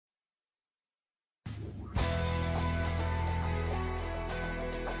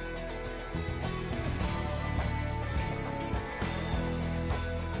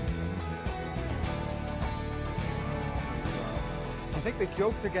the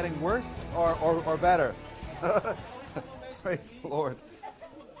jokes are getting worse or better? Praise the Lord.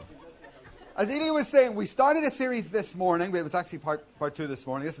 As Eli was saying, we started a series this morning. It was actually part 2 this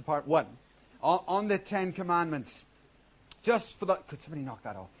morning. This is part 1 on the 10 Commandments. Just for the... Could somebody knock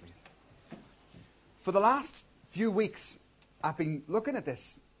that off, please? For the last few weeks, I've been looking at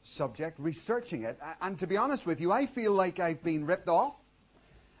this subject, researching it. And to be honest with you, I feel like I've been ripped off.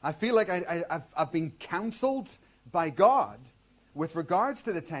 I feel like I've been counseled by God with regards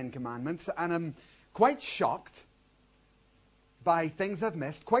to the 10 Commandments. And I'm quite shocked by things I've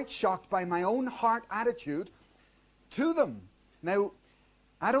missed, quite shocked by my own heart attitude to them. Now,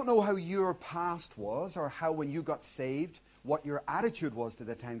 I don't know how your past was or how when you got saved, what your attitude was to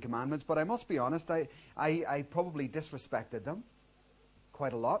the 10 Commandments, but I must be honest, I probably disrespected them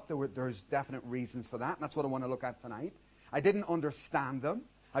quite a lot. There's definite reasons for that, and that's what I want to look at tonight. I didn't understand them.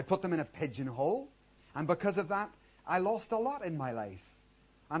 I put them in a pigeonhole, and because of that, I lost a lot in my life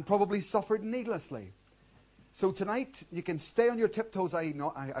and probably suffered needlessly. So tonight, you can stay on your tiptoes, I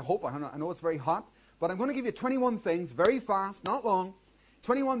hope. I know it's very hot, but I'm going to give you 21 things, very fast, not long,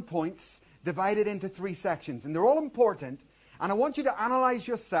 21 points divided into 3 sections, and they're all important. And I want you to analyze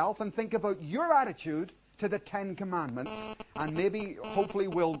yourself and think about your attitude to the 10 Commandments, and maybe, hopefully,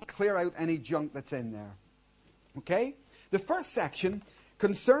 we'll clear out any junk that's in there. Okay? The first section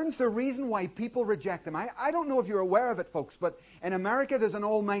concerns the reason why people reject them. I don't know if you're aware of it, folks, but in America there's an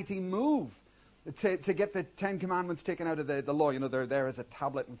almighty move to get the 10 Commandments taken out of the law. You know, they're there as a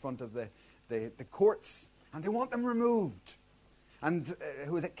tablet in front of the courts, and they want them removed. And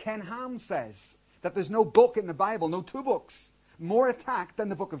who is it? Ken Ham says that there's no book in the Bible, no 2 books, more attacked than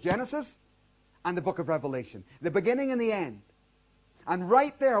the book of Genesis and the book of Revelation. The beginning and the end. And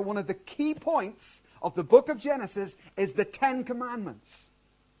right there, one of the key points of the book of Genesis is the 10 Commandments.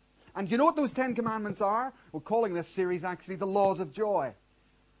 And do you know what those 10 Commandments are? We're calling this series actually the Laws of Joy.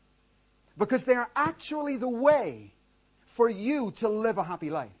 Because they are actually the way for you to live a happy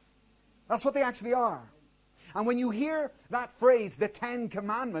life. That's what they actually are. And when you hear that phrase, the 10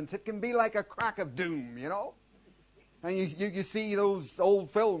 Commandments, it can be like a crack of doom, you know? And you see those old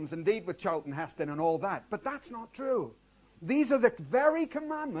films, indeed, with Charlton Heston and all that. But that's not true. These are the very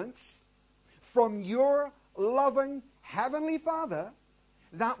commandments from your loving Heavenly Father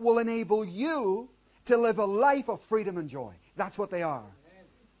that will enable you to live a life of freedom and joy. That's what they are.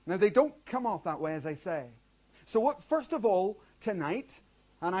 Now, they don't come off that way, as I say. So, first of all, tonight,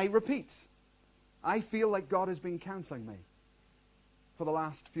 and I repeat, I feel like God has been counseling me for the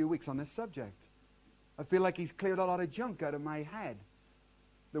last few weeks on this subject. I feel like He's cleared a lot of junk out of my head.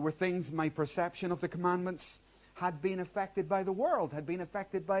 There were things, my perception of the commandments had been affected by the world, had been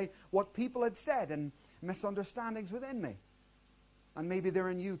affected by what people had said and misunderstandings within me. And maybe they're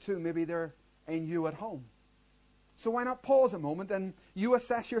in you too. Maybe they're in you at home. So why not pause a moment and you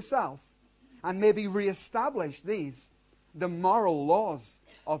assess yourself and maybe reestablish these, the moral laws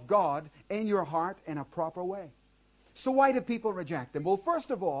of God in your heart in a proper way. So why do people reject them? Well,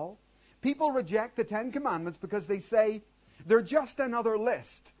 first of all, people reject the 10 Commandments because they say they're just another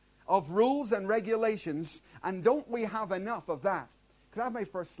list of rules and regulations, and don't we have enough of that? Could I have my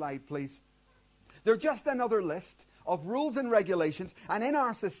first slide, please? They're just another list of rules and regulations, and in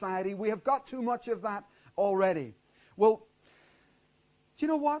our society we have got too much of that already. Well, do you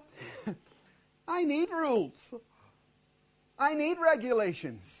know what? I need rules. I need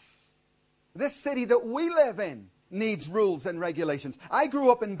regulations. This city that we live in needs rules and regulations. I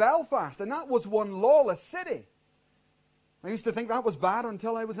grew up in Belfast, and that was one lawless city. I used to think that was bad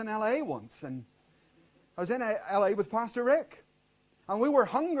until I was in LA once. And I was in LA with Pastor Rick. And we were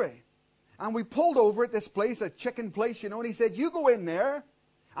hungry. And we pulled over at this place, a chicken place, you know, and he said, "You go in there.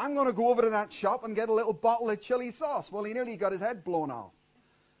 I'm going to go over to that shop and get a little bottle of chili sauce." Well, he nearly got his head blown off.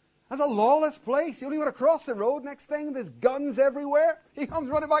 That's a lawless place. You only want to cross the road. Next thing, there's guns everywhere. He comes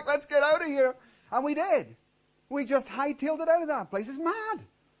running back, "Let's get out of here." And we did. We just hightailed it out of that place. It's mad.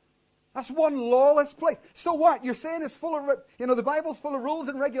 That's one lawless place. So what? You're saying it's full of, the Bible's full of rules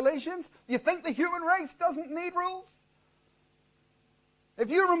and regulations? You think the human race doesn't need rules?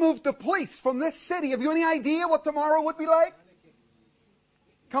 If you removed the police from this city, have you any idea what tomorrow would be like?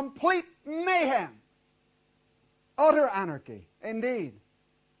 Complete mayhem. Utter anarchy, indeed.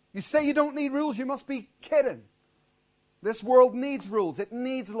 You say you don't need rules, you must be kidding. This world needs rules. It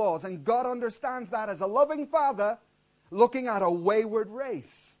needs laws. And God understands that as a loving Father looking at a wayward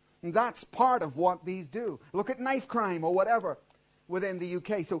race. And that's part of what these do. Look at knife crime or whatever within the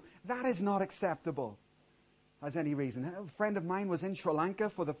UK. So that is not acceptable as any reason. A friend of mine was in Sri Lanka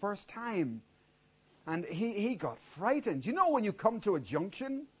for the first time. And he got frightened. You know when you come to a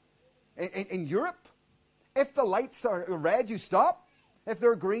junction in Europe, if the lights are red, you stop. If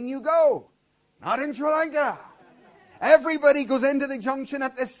they're green, you go. Not in Sri Lanka. Everybody goes into the junction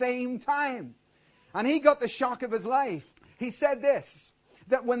at the same time. And he got the shock of his life. He said this,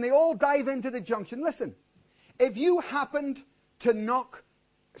 that when they all dive into the junction, listen, if you happened to knock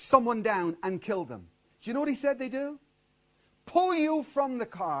someone down and kill them, do you know what he said they do? Pull you from the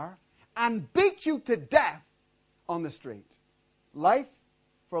car and beat you to death on the street. Life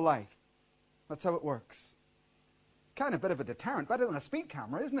for life. That's how it works. Kind of a bit of a deterrent, better than a speed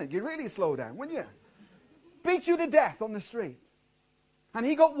camera, isn't it? You'd really slow down, wouldn't you? Beat you to death on the street. And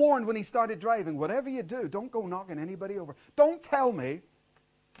he got warned when he started driving, whatever you do, don't go knocking anybody over. Don't tell me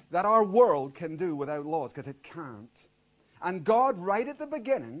that our world can do without laws, because it can't. And God, right at the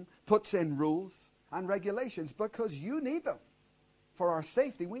beginning, puts in rules and regulations because you need them. For our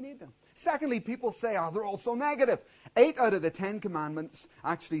safety, we need them. Secondly, people say, oh, they're all so negative. 8 out of the 10 commandments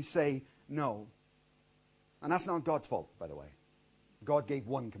actually say no. And that's not God's fault, by the way. God gave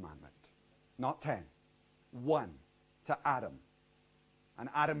 1 commandment, not 10. 1 to Adam. And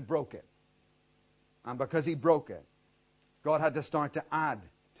Adam broke it. And because he broke it, God had to start to add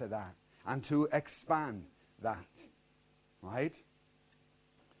to that and to expand that. Right?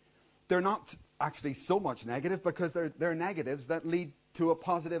 They're not actually so much negative because they're negatives that lead to a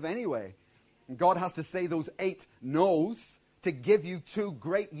positive anyway. And God has to say those 8 no's to give you 2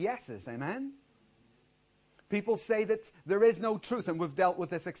 great yeses. Amen? People say that there is no truth, and we've dealt with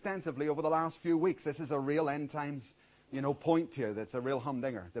this extensively over the last few weeks. This is a real end times, point here that's a real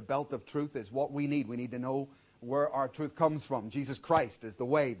humdinger. The belt of truth is what we need. We need to know where our truth comes from. Jesus Christ is the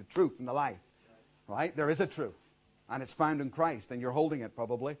way, the truth, and the life. Right? There is a truth, and it's found in Christ, and you're holding it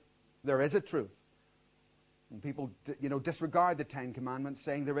probably. There is a truth. And people, disregard the 10 commandments,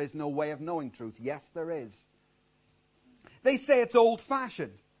 saying there is no way of knowing truth. Yes, there is. They say it's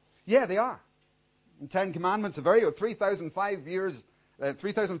old-fashioned. Yeah, they are. And 10 commandments are very old, 3,500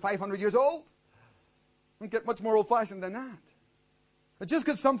 years old. Don't get much more old-fashioned than that. But just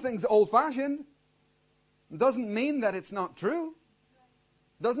because something's old-fashioned doesn't mean that it's not true.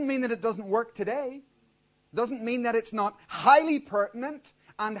 Doesn't mean that it doesn't work today. Doesn't mean that it's not highly pertinent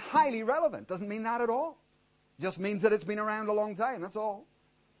and highly relevant. Doesn't mean that at all. Just means that it's been around a long time, that's all.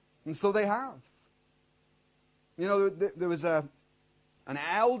 And so they have. There was an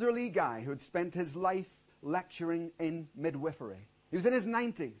elderly guy who had spent his life lecturing in midwifery. He was in his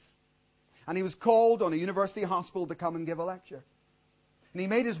 90s. And he was called on a university hospital to come and give a lecture. And he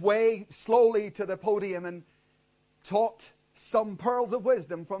made his way slowly to the podium and taught some pearls of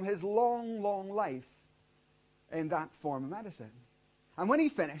wisdom from his long, long life in that form of medicine. And when he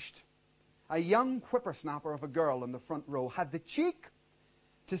finished, a young whippersnapper of a girl in the front row had the cheek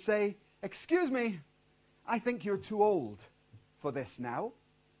to say, "Excuse me, I think you're too old for this now,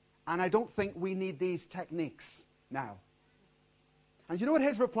 and I don't think we need these techniques now." And you know what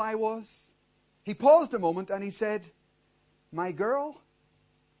his reply was? He paused a moment and he said, "My girl,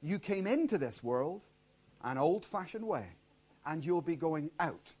 you came into this world an old-fashioned way, and you'll be going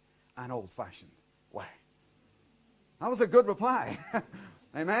out an old-fashioned way." That was a good reply.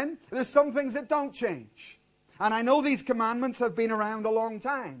 Amen? There's some things that don't change. And I know these commandments have been around a long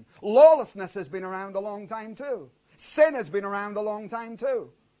time. Lawlessness has been around a long time too. Sin has been around a long time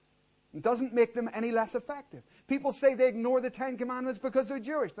too. It doesn't make them any less effective. People say they ignore the 10 commandments because they're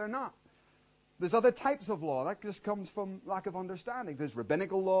Jewish. They're not. There's other types of law. That just comes from lack of understanding. There's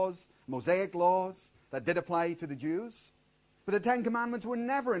rabbinical laws, Mosaic laws that did apply to the Jews. But the 10 commandments were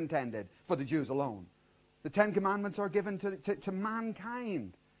never intended for the Jews alone. The 10 commandments are given to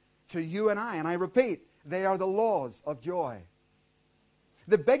mankind, to you and I. And I repeat, they are the laws of joy.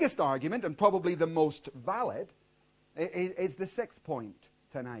 The biggest argument, and probably the most valid, is the 6th point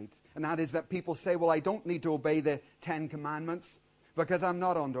tonight. And that is that people say, well, I don't need to obey the 10 commandments because I'm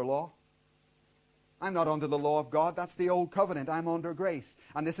not under law. I'm not under the law of God. That's the old covenant. I'm under grace.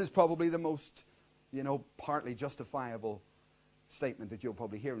 And this is probably the most, partly justifiable statement that you'll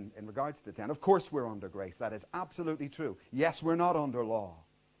probably hear in regards to the 10. Of course we're under grace. That is absolutely true. Yes, we're not under law.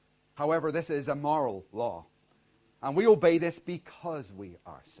 However, this is a moral law. And we obey this because we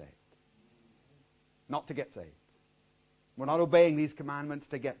are saved. Not to get saved. We're not obeying these commandments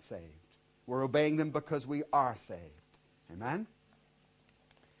to get saved. We're obeying them because we are saved. Amen?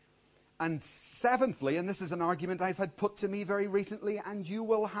 And 7thly, and this is an argument I've had put to me very recently, and you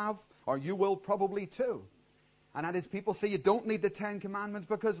will have, or you will probably too. And that is, people say you don't need the 10 commandments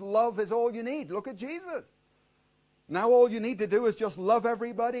because love is all you need. Look at Jesus. Now all you need to do is just love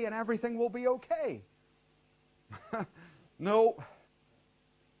everybody and everything will be okay. No.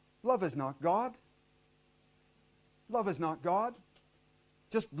 Love is not God. Love is not God.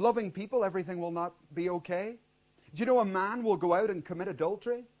 Just loving people, everything will not be okay. Do you know a man will go out and commit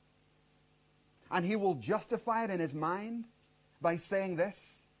adultery? And he will justify it in his mind by saying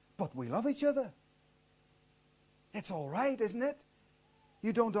this, but we love each other. It's all right, isn't it?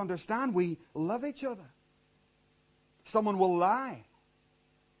 You don't understand. We love each other. Someone will lie.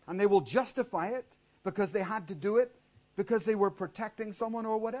 And they will justify it because they had to do it because they were protecting someone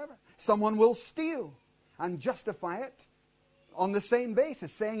or whatever. Someone will steal and justify it on the same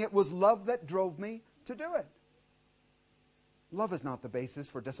basis, saying it was love that drove me to do it. Love is not the basis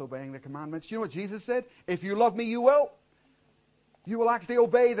for disobeying the commandments. Do you know what Jesus said? If you love me, you will. You will actually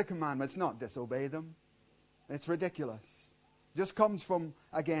obey the commandments, not disobey them. It's ridiculous. Just comes from,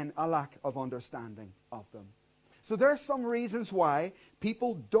 again, a lack of understanding of them. So there are some reasons why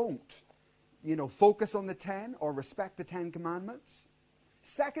people don't, focus on the 10 or respect the 10 commandments.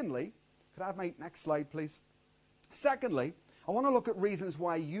 Secondly, could I have my next slide, please? Secondly, I want to look at reasons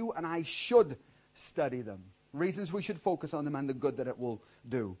why you and I should study them. Reasons we should focus on them and the good that it will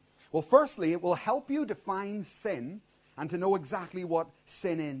do. Well, firstly, it will help you define sin and to know exactly what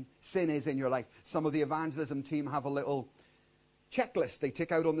sin is in your life. Some of the evangelism team have a little checklist they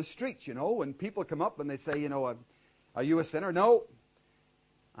take out on the street, when people come up and they say, are you a sinner? No.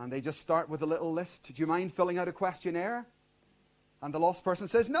 And they just start with a little list. Do you mind filling out a questionnaire? And the lost person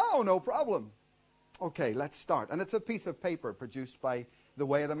says, no problem. Okay, let's start. And it's a piece of paper produced by the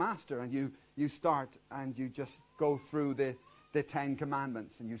Way of the Master. And you start and you just go through the 10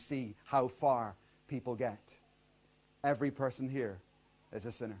 commandments and you see how far people get. Every person here is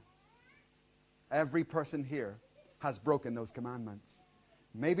a sinner. Every person here has broken those commandments.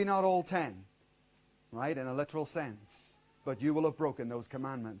 Maybe not all 10, right, in a literal sense, but you will have broken those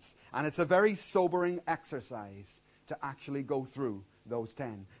commandments. And it's a very sobering exercise to actually go through those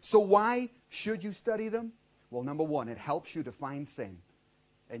 10. So why should you study them? Well, number one, it helps you to find sin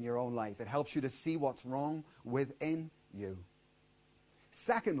in your own life. It helps you to see what's wrong within you.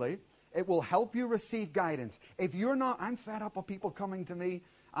 Secondly, it will help you receive guidance. If you're not, I'm fed up with people coming to me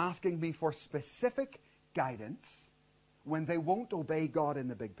asking me for specific guidance when they won't obey God in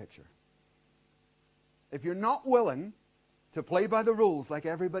the big picture. If you're not willing to play by the rules like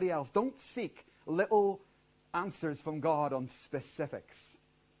everybody else, don't seek little answers from God on specifics.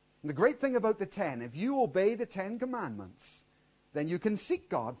 And the great thing about the 10, if you obey the 10 commandments, then you can seek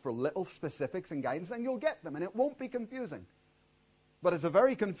God for little specifics and guidance, and you'll get them, and it won't be confusing. But it's a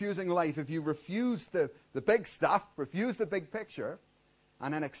very confusing life if you refuse the big stuff, refuse the big picture,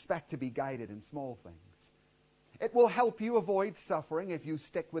 and then expect to be guided in small things. It will help you avoid suffering if you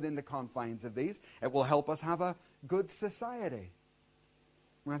stick within the confines of these. It will help us have a good society.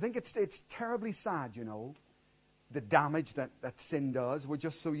 And I think it's terribly sad, the damage that sin does. We're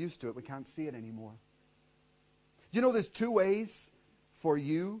just so used to it, we can't see it anymore. Do you know there's two ways for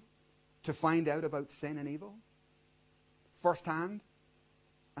you to find out about sin and evil? First hand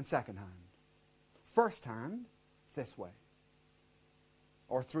and second hand. First hand, this way.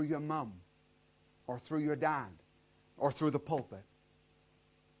 Or through your mum. Or through your dad. Or through the pulpit.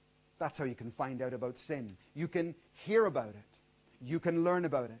 That's how you can find out about sin. You can hear about it. You can learn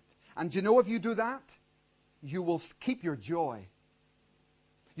about it. And you know, if you do that, you will keep your joy.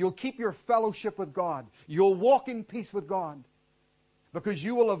 You'll keep your fellowship with God. You'll walk in peace with God. Because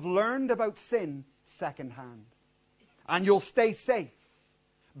you will have learned about sin secondhand. And you'll stay safe.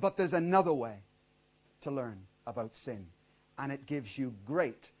 But there's another way to learn about sin. And it gives you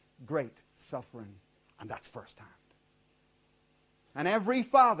great, great suffering. And that's firsthand. And every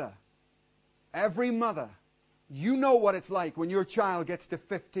father, every mother, you know what it's like when your child gets to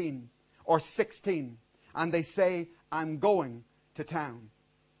 15 or 16 and they say, I'm going to town.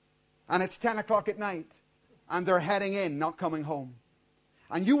 And it's 10 o'clock at night and they're heading in, not coming home.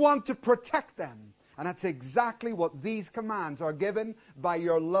 And you want to protect them. And that's exactly what these commands are given by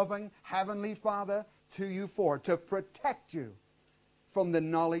your loving Heavenly Father to you for, to protect you from the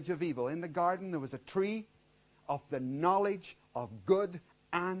knowledge of evil. In the garden there was a tree of the knowledge of good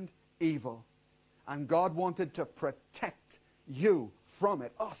and evil. And God wanted to protect you from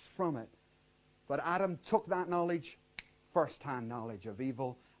it, us from it. But Adam took that knowledge, first-hand knowledge of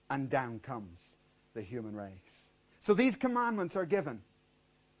evil, and down comes the human race. So these commandments are given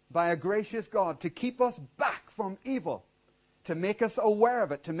by a gracious God to keep us back from evil, to make us aware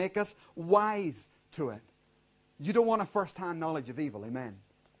of it, to make us wise to it. You don't want a first-hand knowledge of evil, amen,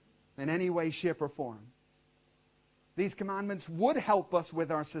 in any way, shape, or form. These commandments would help us with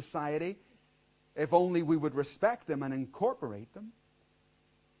our society if only we would respect them and incorporate them.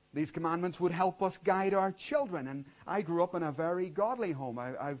 These commandments would help us guide our children. And I grew up in a very godly home.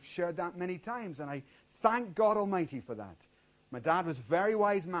 I've shared that many times, and I thank God Almighty for that. My dad was a very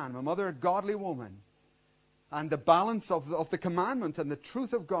wise man. My mother, a godly woman. And the balance of the commandment and the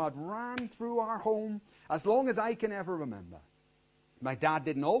truth of God ran through our home as long as I can ever remember. My dad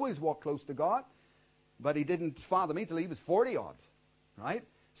didn't always walk close to God, but he didn't father me till he was 40 odd, right?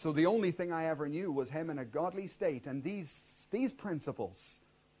 So the only thing I ever knew was him in a godly state. And these principles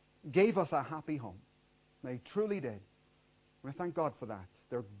gave us a happy home. They truly did. We thank God for that.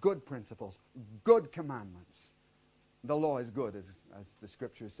 They're good principles, good commandments. The law is good, as the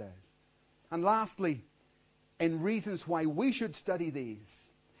scripture says. And lastly, in reasons why we should study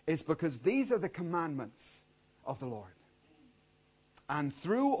these, is because these are the commandments of the Lord. And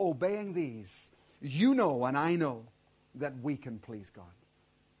through obeying these, you know and I know that we can please God.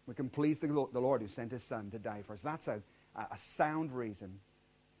 We can please the Lord who sent his Son to die for us. That's a sound reason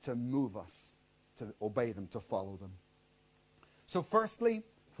to move us to obey them, to follow them. So firstly,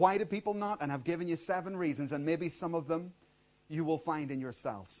 why do people not? And I've given you 7 reasons, and maybe some of them you will find in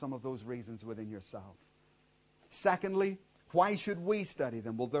yourself, some of those reasons within yourself. Secondly, why should we study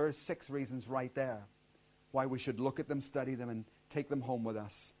them? Well, there are 6 reasons right there why we should look at them, study them, and take them home with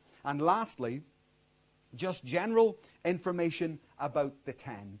us. And lastly, just general information about the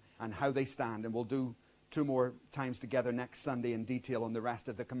 10 and how they stand. And we'll do 2 more times together next Sunday in detail on the rest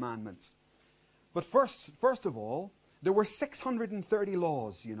of the commandments. But first of all, there were 630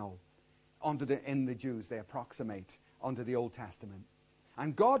 laws, you know, in the Jews. They approximate under the Old Testament.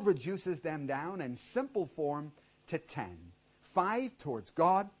 And God reduces them down in simple form to 10. 5 towards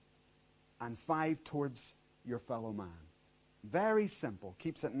God and 5 towards your fellow man. Very simple.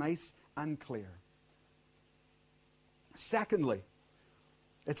 Keeps it nice and clear. Secondly,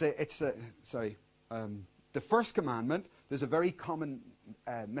 the first commandment, there's a very common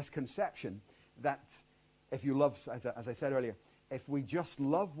misconception that if you love, as I said earlier, if we just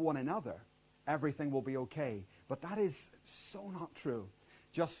love one another, everything will be okay. But that is so not true.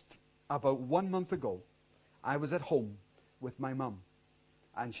 Just about 1 month ago, I was at home with my mum.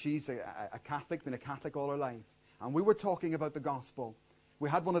 And she's a Catholic, been a Catholic all her life. And we were talking about the gospel. We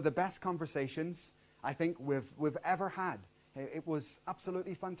had one of the best conversations I think we've ever had. It was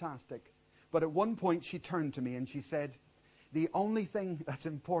absolutely fantastic. But at one point she turned to me and she said, the only thing that's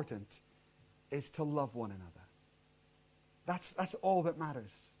important is to love one another. That's all that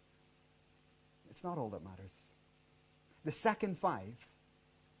matters. It's not all that matters. The second 5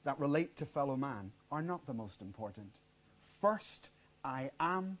 that relate to fellow man are not the most important. First, I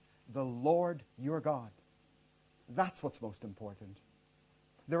am the Lord your God. That's what's most important.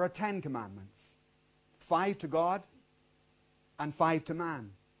 There are 10 commandments. 5 to God and 5 to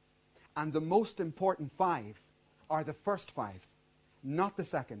man. And the most important 5 are the first 5, not the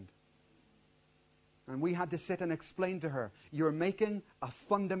second. And we had to sit and explain to her, you're making a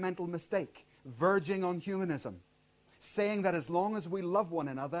fundamental mistake, verging on humanism, saying that as long as we love one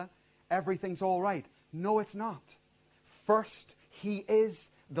another, everything's all right. No, it's not. First, he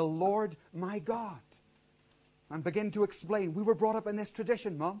is the Lord my God. And begin to explain. We were brought up in this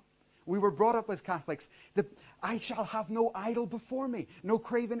tradition, Mom. We were brought up as Catholics. I shall have no idol before me, no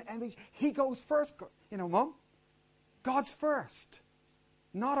graven image. He goes first. You know, Mom, God's first.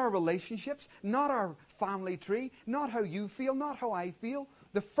 Not our relationships, not our family tree, not how you feel, not how I feel.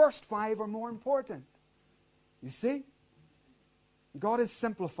 The first 5 are more important. You see? God has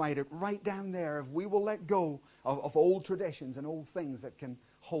simplified it right down there if we will let go of old traditions and old things that can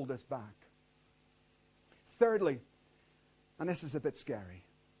hold us back. Thirdly, and this is a bit scary,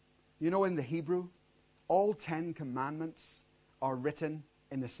 you know, in the Hebrew, all 10 commandments are written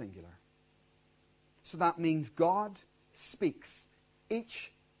in the singular. So that means God speaks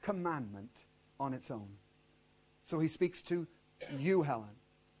each commandment on its own. So he speaks to you, Helen.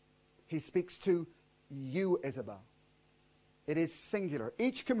 He speaks to you, Isabel. It is singular.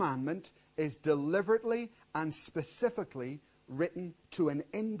 Each commandment is deliberately and specifically written to an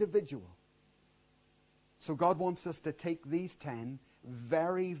individual. So God wants us to take these 10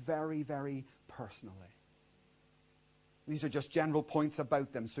 very, very, very personally. These are just general points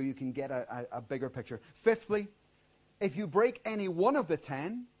about them so you can get a bigger picture. Fifthly, if you break any one of the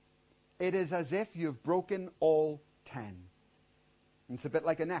 10, it is as if you've broken all 10. And it's a bit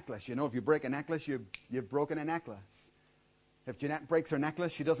like a necklace. You know, if you break a necklace, you've broken a necklace. If Jeanette breaks her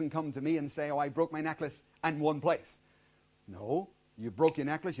necklace, she doesn't come to me and say, oh, I broke my necklace in one place. No, you broke your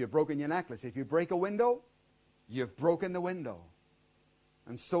necklace, you've broken your necklace. If you break a window, you've broken the window.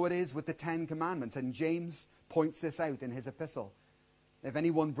 And so it is with the 10 commandments. And James points this out in his epistle. If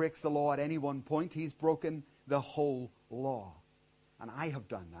anyone breaks the law at any one point, he's broken the whole law. And I have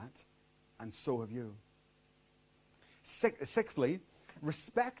done that, and so have you. Sixthly,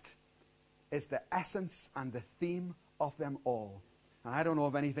 respect is the essence and the theme of them all. And I don't know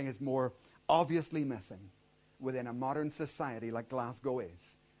if anything is more obviously missing within a modern society like Glasgow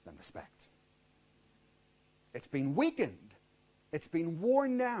is than respect. It's been weakened. It's been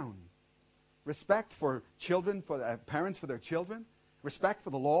worn down. Respect for children, for parents for their children. Respect for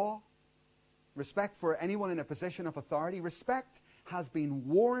the law. Respect for anyone in a position of authority. Respect has been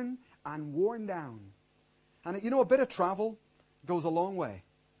worn and worn down. And you know, a bit of travel goes a long way.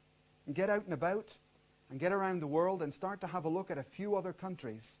 And get out and about and get around the world and start to have a look at a few other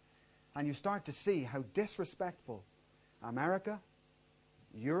countries, and you start to see how disrespectful America,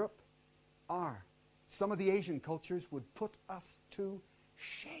 Europe are. Some of the Asian cultures would put us to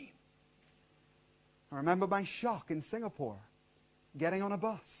shame. I remember my shock in Singapore, getting on a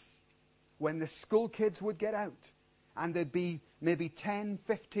bus, when the school kids would get out, and there'd be maybe 10,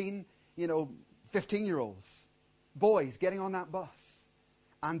 15, 15-year-olds, boys getting on that bus.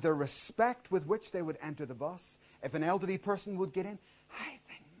 And the respect with which they would enter the bus, if an elderly person would get in, I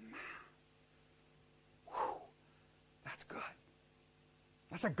think, man, that's good.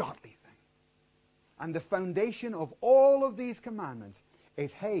 That's a godly thing. And the foundation of all of these commandments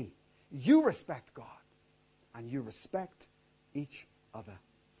is, hey, you respect God and you respect each other.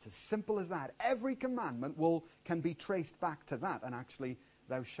 It's as simple as that. Every commandment can be traced back to that. And actually,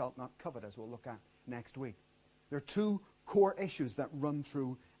 thou shalt not covet, as we'll look at next week. There are two core issues that run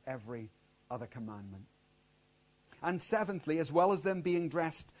through every other commandment. And seventhly, as well as them being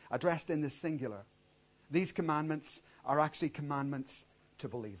addressed in the singular, these commandments are actually commandments to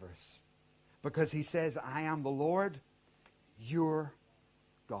believers. Because he says, I am the Lord, your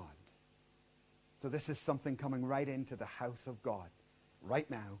God. So this is something coming right into the house of God, right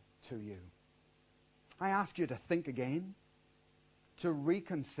now, to you. I ask you to think again, to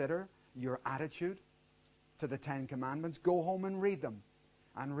reconsider your attitude to the Ten Commandments. Go home and read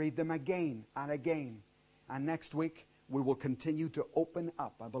them again and again. And next week, we will continue to open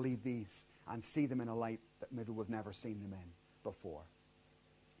up, I believe, these and see them in a light that maybe we've never seen them in before.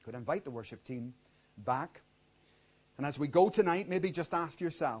 Could invite the worship team back. And as we go tonight, maybe just ask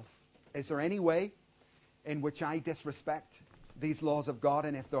yourself, is there any way in which I disrespect these laws of God?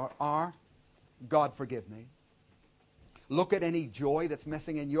 And if there are, God forgive me. Look at any joy that's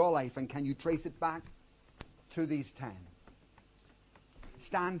missing in your life, and can you trace it back to these 10?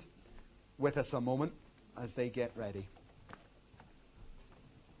 Stand with us a moment as they get ready.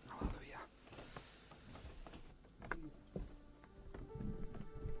 Hallelujah.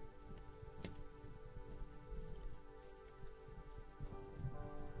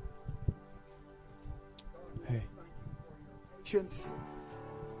 Hey. Patience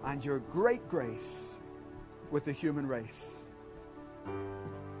and your great grace with the human race.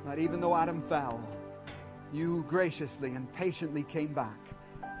 That even though Adam fell, you graciously and patiently came back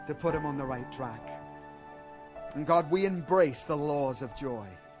to put him on the right track. And God, we embrace the laws of joy.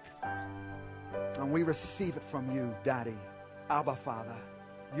 And we receive it from you, Daddy, Abba Father.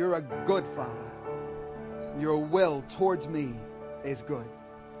 You're a good Father. Your will towards me is good.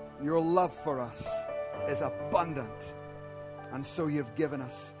 Your love for us is abundant. And so you've given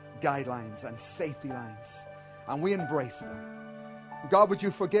us guidelines and safety lines. And we embrace them. God, would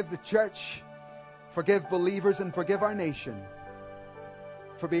you forgive the church, forgive believers, and forgive our nation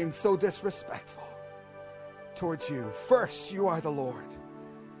for being so disrespectful towards you. First, you are the Lord,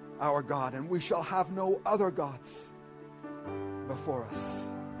 our God, and we shall have no other gods before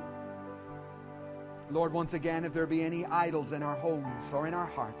us. Lord, once again, if there be any idols in our homes or in our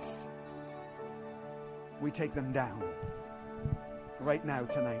hearts, we take them down. Right now,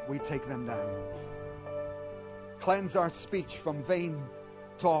 tonight, we take them down. Cleanse our speech from vain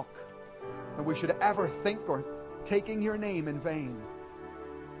talk, that we should ever think or taking your name in vain,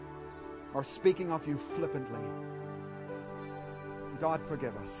 or speaking of you flippantly. God,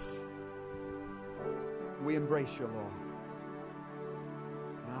 forgive us. We embrace your law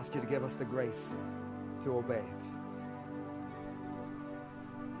and ask you to give us the grace to obey it.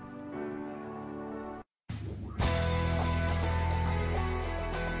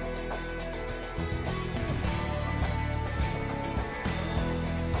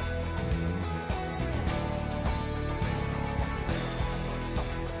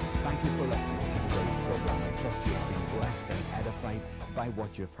 By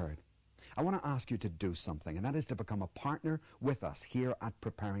what you've heard. I want to ask you to do something, and that is to become a partner with us here at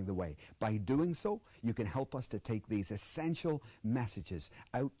Preparing the Way. By doing so, you can help us to take these essential messages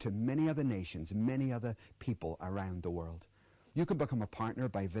out to many other nations, many other people around the world. You can become a partner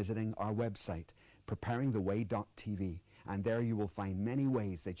by visiting our website, preparingtheway.tv, and there you will find many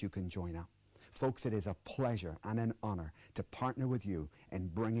ways that you can join up. Folks, it is a pleasure and an honor to partner with you in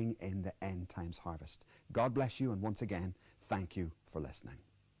bringing in the end times harvest. God bless you, and once again, thank you for listening.